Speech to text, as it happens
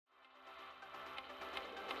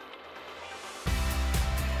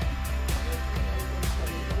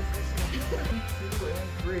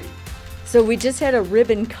3. So we just had a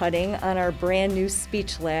ribbon cutting on our brand new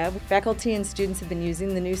speech lab. Faculty and students have been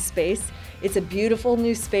using the new space. It's a beautiful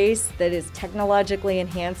new space that is technologically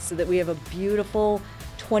enhanced so that we have a beautiful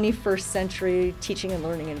 21st century teaching and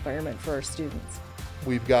learning environment for our students.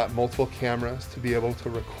 We've got multiple cameras to be able to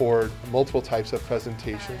record multiple types of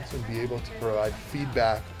presentations and be able to provide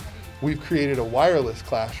feedback. We've created a wireless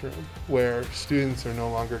classroom where students are no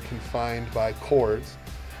longer confined by cords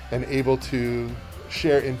and able to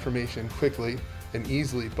share information quickly and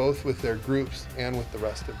easily, both with their groups and with the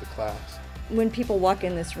rest of the class. When people walk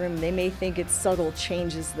in this room, they may think it's subtle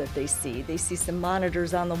changes that they see. They see some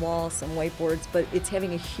monitors on the wall, some whiteboards, but it's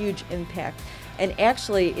having a huge impact. And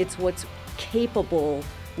actually, it's what's capable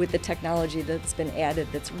with the technology that's been added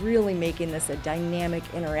that's really making this a dynamic,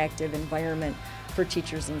 interactive environment for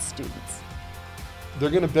teachers and students. They're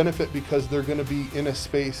going to benefit because they're going to be in a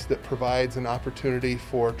space that provides an opportunity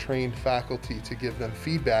for trained faculty to give them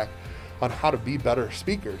feedback on how to be better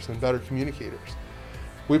speakers and better communicators.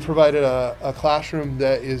 We provided a classroom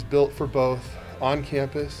that is built for both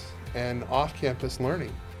on-campus and off-campus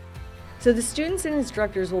learning. So the students and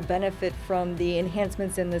instructors will benefit from the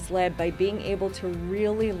enhancements in this lab by being able to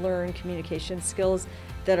really learn communication skills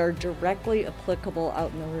that are directly applicable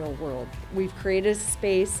out in the real world. We've created a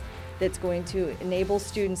space that's going to enable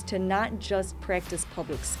students to not just practice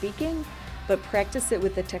public speaking, but practice it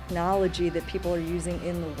with the technology that people are using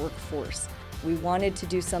in the workforce. We wanted to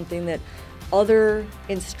do something that other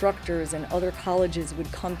instructors and other colleges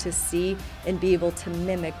would come to see and be able to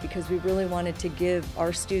mimic, because we really wanted to give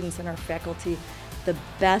our students and our faculty the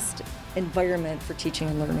best environment for teaching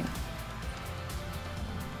and learning.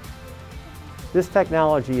 This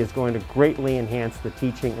technology is going to greatly enhance the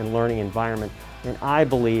teaching and learning environment, and I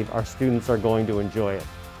believe our students are going to enjoy it.